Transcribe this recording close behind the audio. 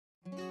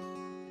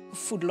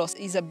food loss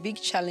is a big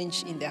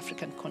challenge in the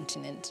African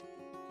continent.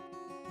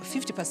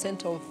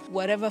 50% of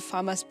whatever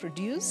farmers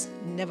produce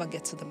never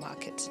gets to the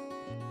market.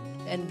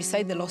 And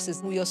beside the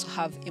losses, we also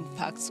have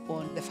impacts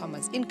on the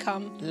farmers'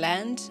 income,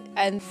 land,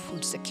 and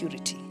food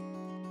security.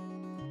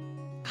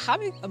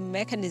 Having a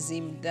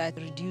mechanism that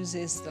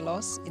reduces the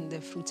loss in the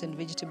fruits and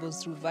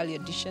vegetables through value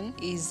addition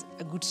is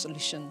a good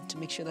solution to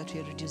make sure that we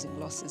are reducing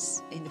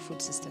losses in the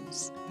food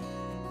systems.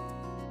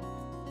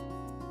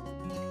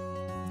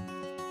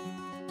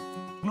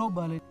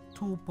 Globally,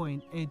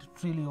 2.8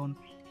 trillion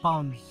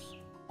pounds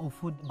of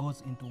food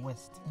goes into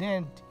waste.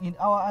 Then in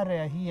our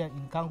area here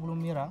in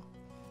Kangulumira,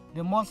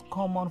 the most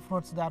common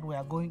fruits that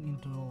were going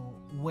into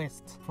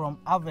waste from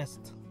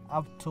harvest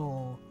up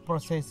to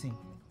processing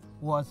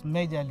was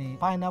majorly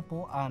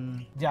pineapple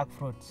and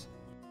jackfruit.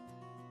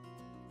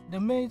 The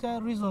major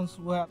reasons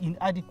were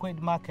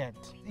inadequate market.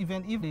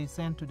 Even if they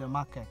send to the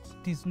market,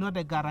 it is not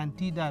a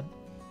guarantee that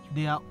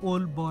they are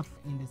all bought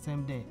in the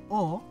same day.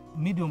 Or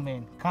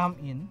middlemen come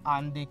in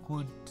and they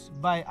could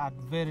buy at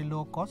very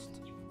low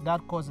cost.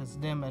 That causes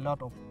them a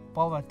lot of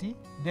poverty.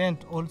 Then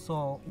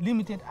also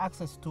limited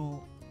access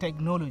to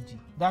technology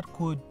that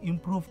could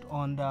improve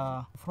on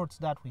the fruits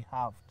that we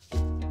have.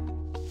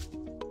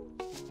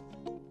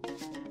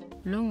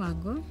 Long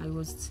ago, I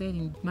was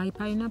selling my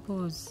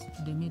pineapples,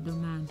 the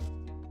middleman.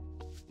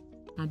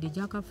 And the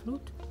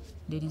jackfruit,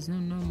 there is no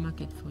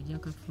market for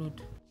jackfruit.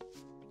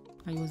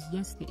 I was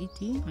just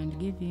eating and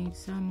giving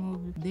some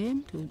of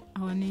them to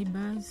our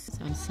neighbors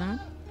and some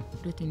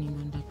threatening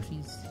on the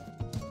trees.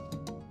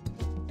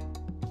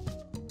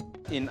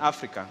 In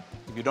Africa,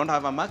 if you don't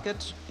have a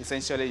market,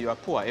 essentially you are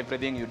poor.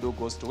 Everything you do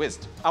goes to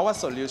waste. Our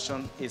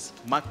solution is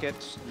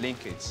market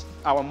linkage.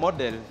 Our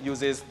model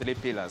uses 3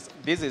 pillars.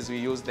 This is, we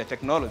use the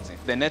technology,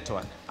 the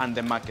network, and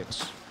the market.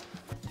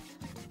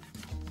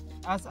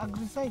 As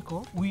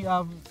Agricycle, we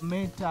have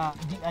made a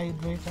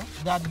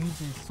dehydrator that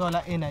uses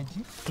solar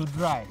energy to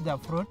dry the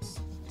fruits.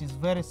 It is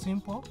very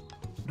simple,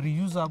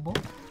 reusable,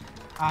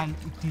 and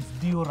it is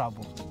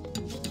durable.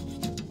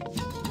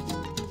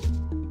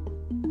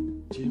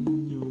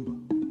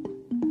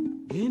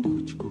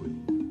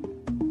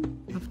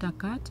 After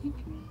cutting,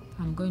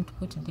 I'm going to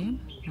put them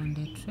on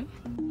the tray.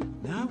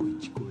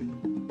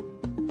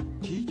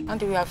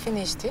 And we are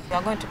finished. We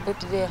are going to put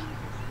there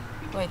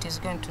where it is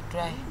going to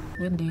dry.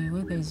 When the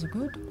weather is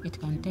good, it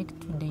can take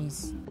 2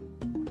 days.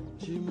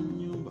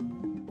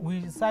 We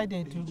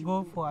decided to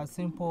go for a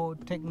simple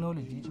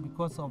technology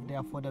because of the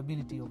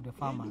affordability of the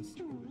farmers.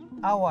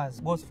 Ours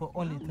goes for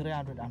only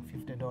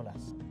 $350.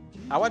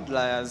 Our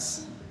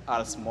dryers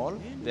are small,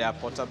 they are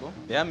portable,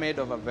 they are made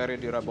of a very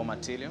durable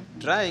material.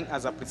 Drying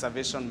as a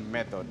preservation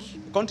method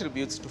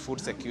contributes to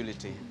food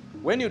security.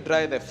 When you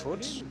dry the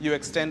fruit, you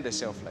extend the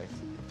shelf life.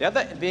 The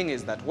other thing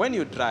is that when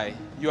you dry,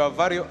 you are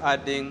value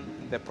adding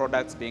the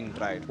products being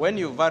dried. When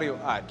you value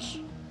add,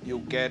 you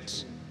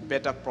get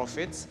better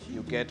profits,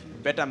 you get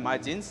better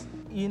margins.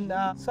 In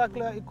the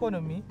circular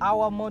economy,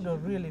 our model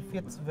really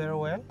fits very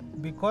well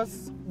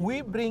because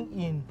we bring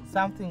in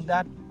something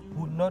that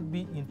would not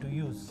be into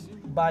use.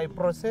 By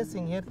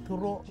processing it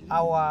through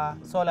our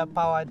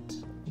solar-powered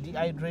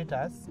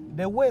dehydrators,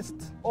 the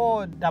waste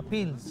or the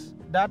peels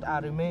that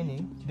are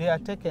remaining, they are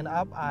taken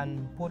up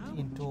and put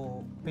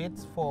into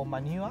pits for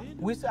manure,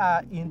 which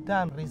are in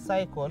turn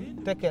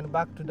recycled, taken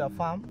back to the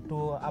farm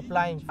to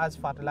applying as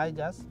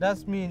fertilizers.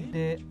 That means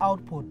the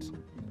output,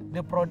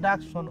 the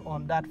production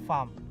on that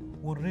farm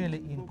will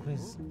really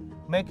increase,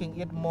 making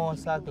it more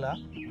circular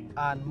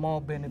and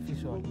more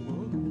beneficial.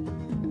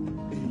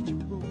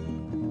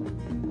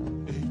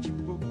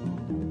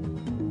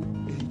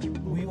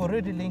 We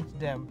already linked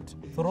them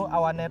through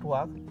our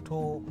network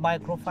to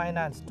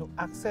microfinance to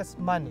access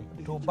money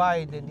to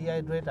buy the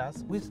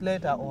dehydrators, which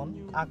later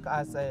on act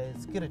as a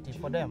security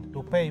for them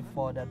to pay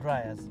for the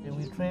dryers.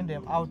 We train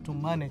them how to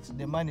manage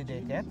the money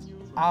they get,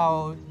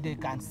 how they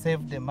can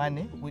save the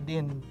money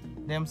within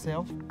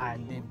themselves,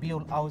 and they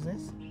build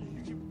houses.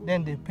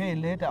 Then they pay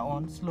later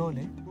on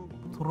slowly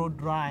through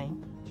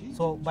drying.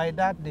 So by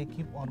that they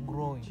keep on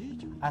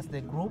growing as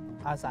the group,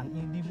 as an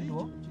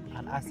individual,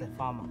 and as a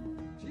farmer.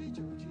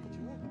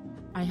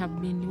 I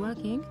have been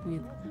working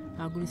with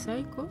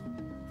Agricycle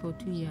for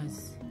 2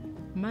 years.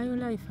 My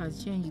life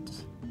has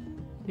changed.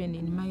 Even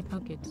in my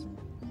pocket,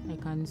 I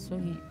can show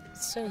you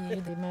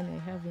the money I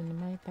have in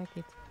my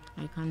pocket.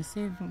 I can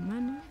save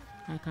money,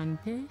 I can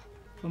pay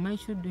for my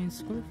children's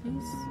school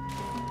fees.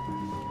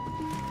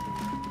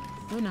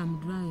 When I'm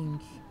drying,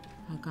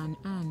 I can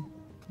earn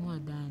more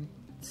than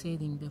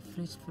selling the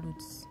fresh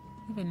fruits.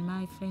 Even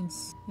my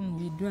friends, when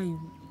we dry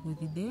with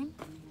them,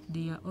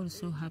 they are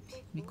also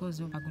happy because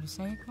of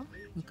Agricycle.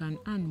 We can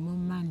earn more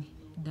money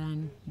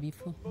than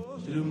before.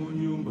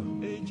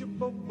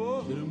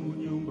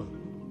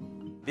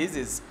 This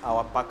is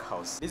our pack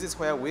house. This is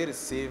where we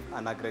receive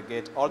and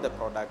aggregate all the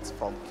products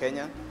from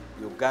Kenya,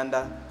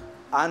 Uganda,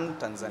 and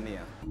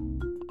Tanzania.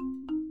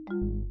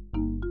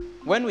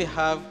 When we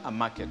have a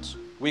market,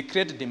 we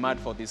create demand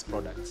for these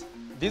products.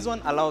 This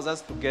one allows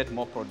us to get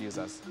more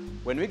producers.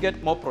 When we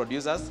get more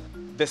producers,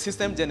 the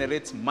system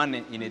generates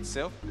money in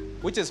itself,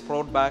 which is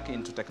plowed back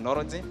into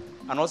technology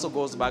and also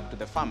goes back to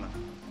the farmer.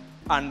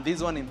 And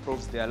this one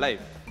improves their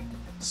life.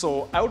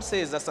 So I would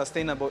say it's a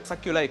sustainable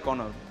circular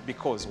economy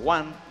because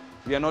 1,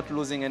 we are not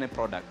losing any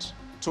product.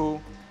 2,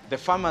 the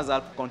farmers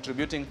are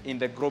contributing in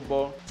the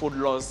global food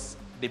loss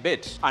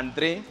debate. And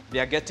 3, they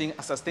are getting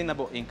a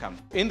sustainable income.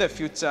 In the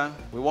future,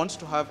 we want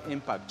to have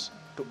impact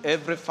to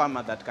every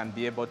farmer that can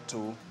be able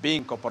to be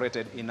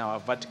incorporated in our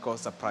vertical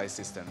supply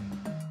system.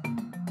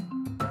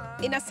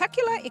 In a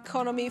circular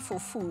economy for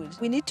food,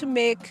 we need to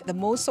make the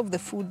most of the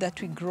food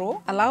that we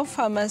grow, allow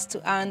farmers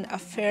to earn a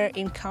fair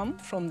income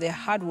from their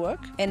hard work,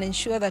 and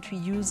ensure that we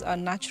use our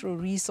natural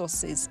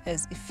resources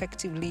as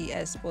effectively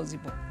as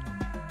possible.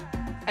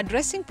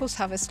 Addressing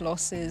post-harvest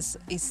losses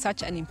is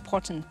such an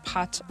important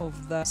part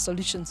of the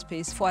solution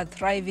space for a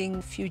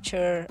thriving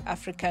future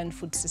African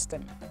food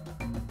system.